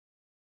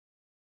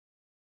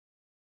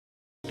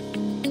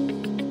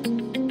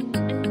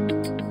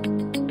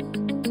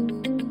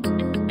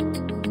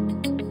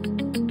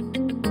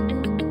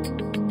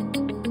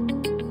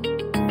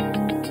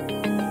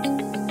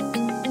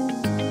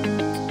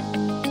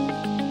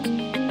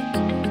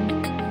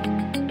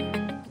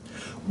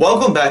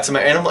Welcome back to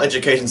my animal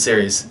education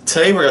series.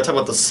 Today we're going to talk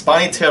about the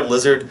spiny-tailed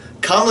lizard,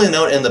 commonly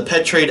known in the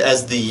pet trade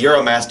as the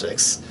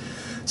Uromastyx.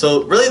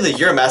 So really the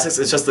Uromastyx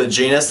is just the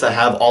genus that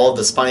have all of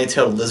the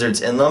spiny-tailed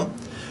lizards in them.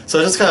 So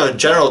it's just kind of a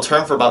general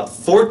term for about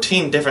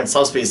 14 different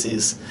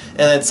subspecies. And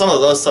then some of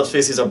those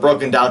subspecies are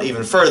broken down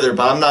even further,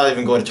 but I'm not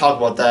even going to talk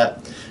about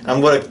that. I'm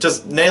going to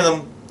just name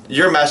them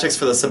Uromastyx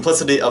for the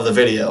simplicity of the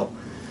video.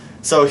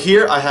 So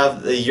here I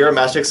have the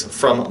Uromastyx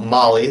from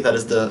Mali, that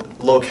is the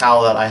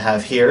locale that I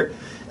have here.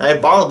 And I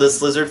borrowed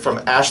this lizard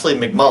from Ashley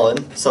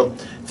McMullen, so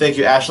thank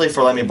you Ashley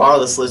for letting me borrow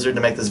this lizard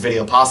to make this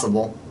video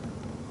possible.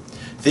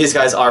 These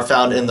guys are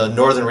found in the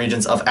northern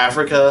regions of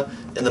Africa,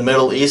 in the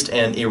Middle East,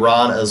 and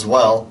Iran as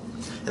well.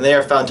 And they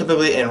are found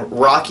typically in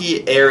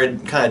rocky,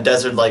 arid, kind of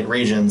desert-like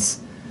regions.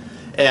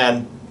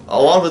 And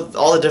along with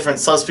all the different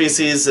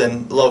subspecies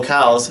and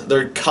locales,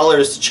 their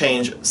colors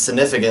change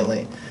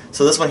significantly.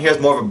 So this one here is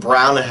more of a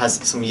brown and has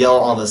some yellow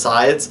on the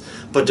sides,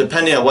 but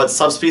depending on what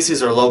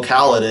subspecies or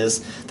locale it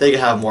is, they can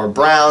have more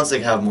browns, they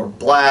can have more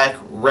black,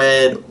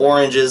 red,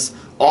 oranges,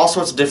 all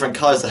sorts of different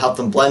colors that help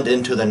them blend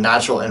into the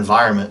natural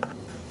environment.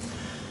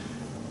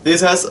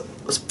 These guys,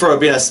 for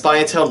being a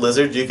spiny-tailed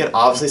lizard, you can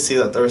obviously see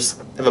that they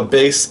have a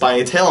big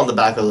spiny tail on the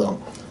back of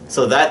them.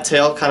 So that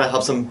tail kind of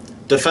helps them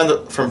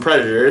defend from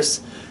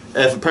predators.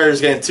 If a predator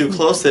is getting too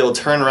close, they will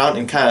turn around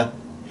and kind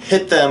of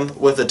hit them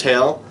with the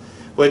tail,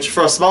 which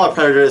for a smaller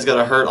predator is going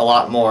to hurt a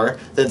lot more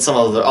than some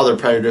of the other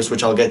predators,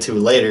 which I'll get to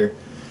later.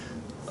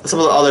 Some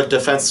of the other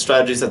defense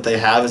strategies that they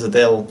have is that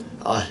they'll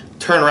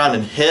turn around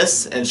and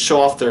hiss and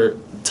show off their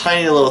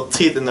tiny little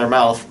teeth in their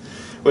mouth,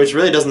 which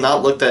really does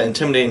not look that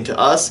intimidating to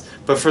us,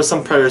 but for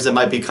some predators it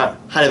might be kind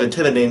of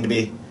intimidating to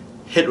be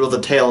hit with the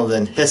tail and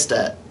then hissed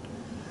at.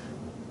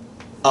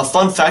 A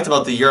fun fact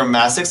about the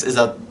Uromastyx is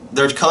that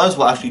their colors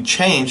will actually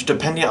change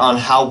depending on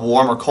how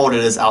warm or cold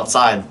it is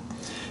outside.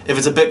 If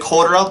it's a bit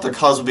colder out, their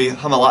colors will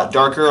become a lot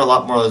darker, a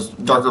lot more of those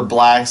darker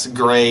blacks,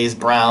 grays,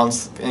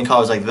 browns, and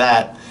colors like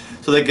that.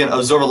 So they can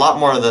absorb a lot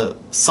more of the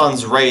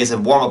sun's rays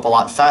and warm up a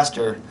lot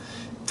faster.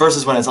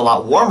 Versus when it's a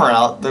lot warmer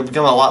out, they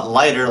become a lot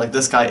lighter, like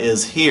this guy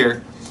is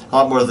here. A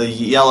lot more of the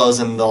yellows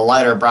and the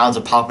lighter browns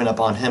are popping up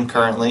on him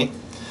currently.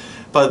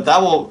 But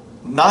that will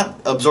not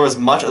absorb as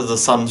much of the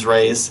sun's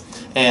rays,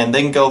 and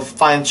they can go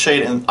find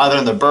shade either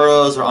in the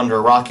burrows or under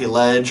a rocky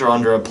ledge or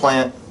under a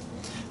plant.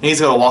 He's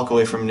going to walk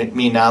away from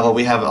me now, but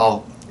we have it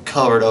all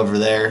covered over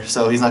there,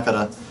 so he's not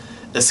going to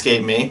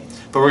escape me.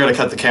 But we're going to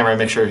cut the camera and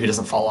make sure he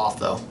doesn't fall off,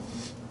 though.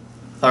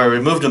 Alright, we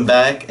moved him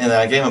back, and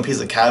I gave him a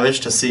piece of cabbage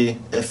to see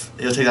if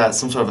he'll take that as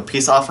some sort of a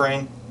peace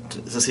offering,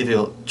 to see if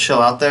he'll chill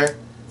out there.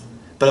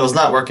 But it was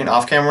not working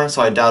off camera,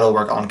 so I doubt it'll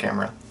work on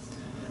camera.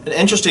 An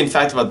interesting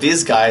fact about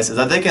these guys is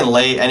that they can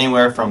lay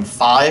anywhere from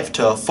 5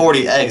 to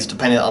 40 eggs,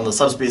 depending on the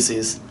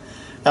subspecies.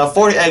 Now,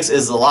 40 eggs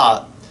is a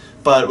lot.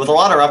 But with a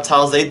lot of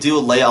reptiles, they do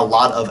lay a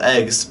lot of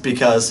eggs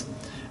because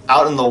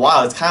out in the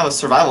wild, it's kind of a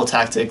survival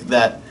tactic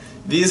that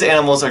these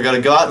animals are going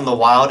to go out in the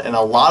wild and a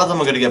lot of them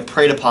are going to get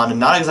preyed upon and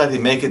not exactly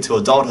make it to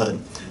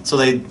adulthood. So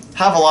they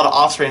have a lot of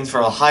offspring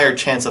for a higher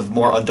chance of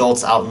more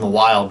adults out in the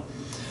wild.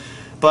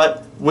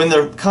 But when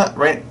they're coming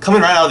right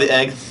out of the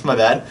egg, my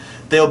bad,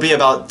 they'll be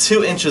about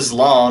 2 inches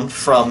long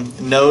from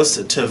nose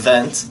to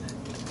vent.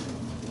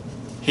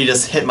 He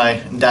just hit my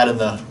dad in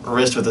the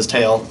wrist with his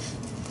tail.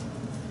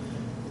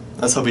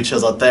 Let's hope he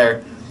chills out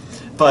there.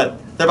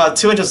 But they're about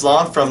 2 inches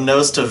long from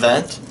nose to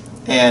vent,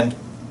 and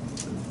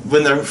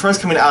when they're first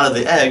coming out of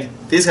the egg,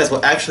 these guys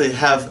will actually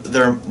have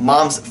their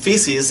mom's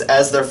feces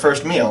as their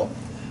first meal.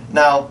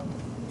 Now,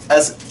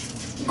 as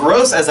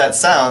gross as that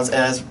sounds,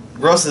 and as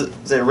gross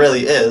as it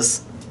really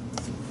is,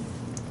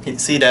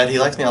 see Dad, he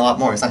likes me a lot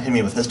more, he's not hitting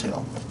me with his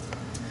tail.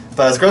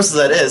 But as gross as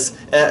that is,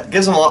 it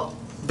gives them a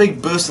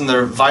big boost in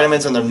their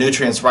vitamins and their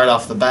nutrients right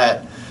off the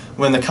bat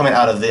when they're coming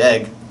out of the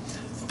egg.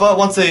 But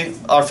once they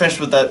are finished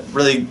with that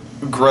really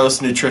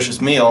gross,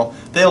 nutritious meal,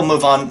 they'll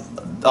move on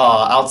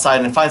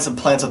outside and find some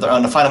plants of their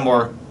own to find a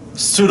more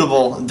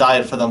suitable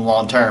diet for them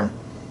long term.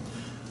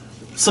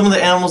 Some of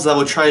the animals that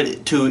will try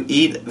to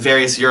eat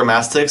various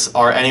Uromastyx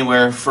are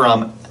anywhere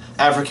from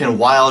African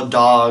wild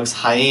dogs,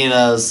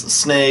 hyenas,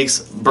 snakes,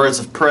 birds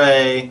of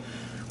prey.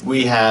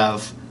 We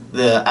have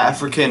the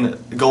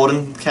African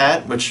golden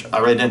cat, which I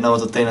really didn't know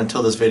was a thing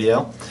until this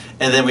video.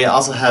 And then we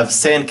also have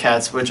sand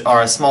cats, which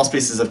are a small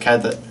species of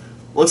cat that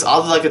looks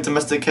oddly like a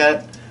domestic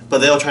cat, but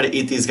they'll try to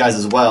eat these guys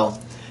as well.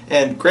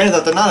 And granted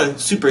that they're not a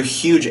super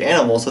huge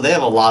animal, so they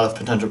have a lot of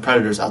potential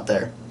predators out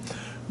there.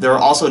 There are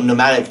also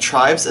nomadic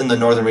tribes in the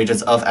northern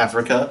regions of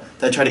Africa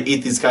that try to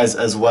eat these guys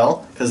as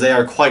well, because they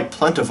are quite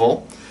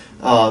plentiful.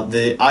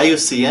 The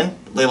IUCN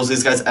labels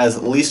these guys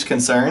as least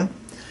concern,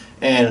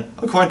 and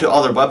according to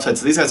other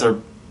websites, these guys are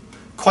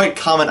quite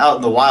common out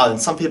in the wild, and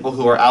some people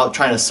who are out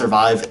trying to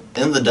survive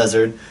in the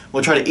desert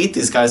will try to eat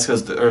these guys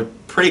because they're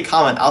pretty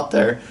common out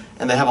there,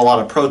 and they have a lot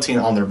of protein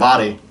on their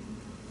body.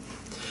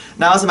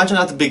 Now, as I mentioned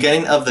at the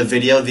beginning of the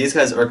video, these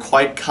guys are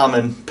quite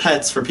common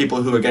pets for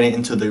people who are getting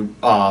into the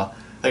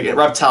like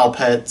reptile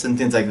pets and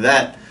things like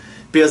that,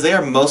 because they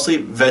are mostly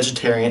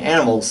vegetarian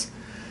animals.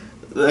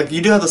 like,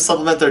 you do have to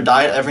supplement their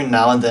diet every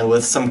now and then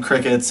with some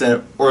crickets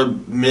or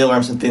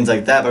mealworms and things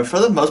like that, but for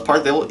the most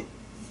part they will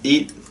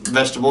eat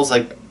vegetables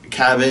like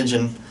cabbage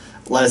and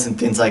lettuce and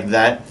things like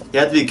that. You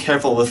have to be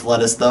careful with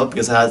lettuce though,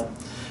 because it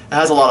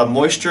has a lot of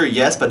moisture,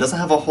 yes, but it doesn't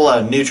have a whole lot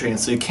of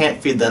nutrients, so you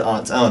can't feed that on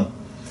its own.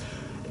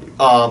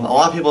 A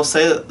lot of people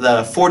say that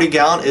a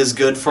 40-gallon is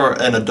good for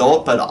an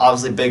adult, but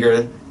obviously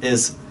bigger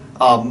is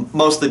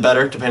mostly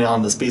better depending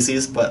on the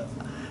species, but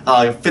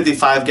a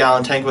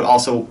 55-gallon tank would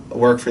also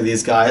work for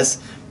these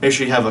guys. Make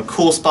sure you have a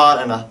cool spot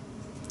and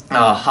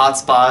a hot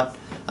spot,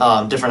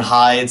 different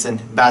hides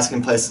and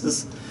basking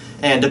places.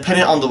 And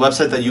depending on the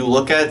website that you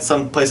look at,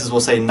 some places will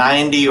say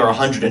 90 or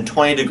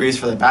 120 degrees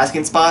for the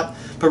basking spot,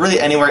 but really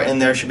anywhere in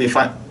there should be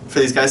fine for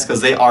these guys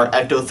because they are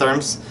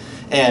ectotherms.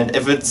 And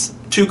if it's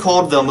too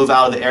cold, they'll move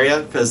out of the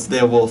area because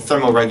they will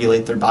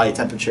thermoregulate their body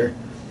temperature.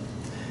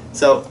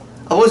 So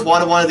I always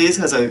wanted one of these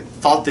because I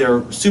thought they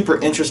were super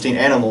interesting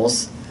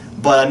animals,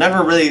 but I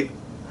never really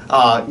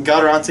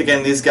got around to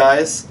getting these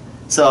guys.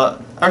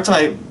 So every time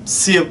I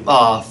see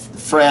a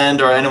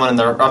friend or anyone in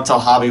their reptile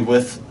hobby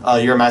with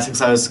Uromastyx,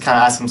 I was kind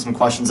of asking some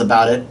questions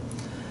about it.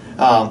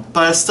 But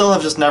I still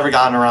have just never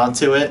gotten around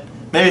to it.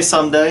 Maybe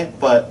someday,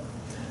 but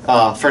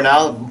for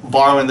now,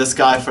 borrowing this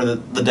guy for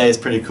the day is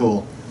pretty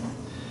cool.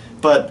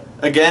 But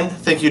again,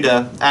 thank you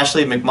to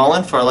Ashley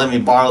McMullen for letting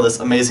me borrow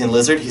this amazing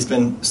lizard. He's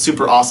been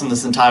super awesome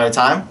this entire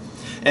time.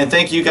 And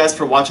thank you guys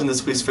for watching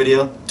this week's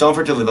video. Don't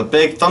forget to leave a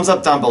big thumbs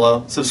up down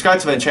below,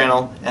 subscribe to my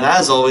channel, and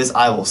as always,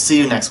 I will see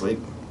you next week.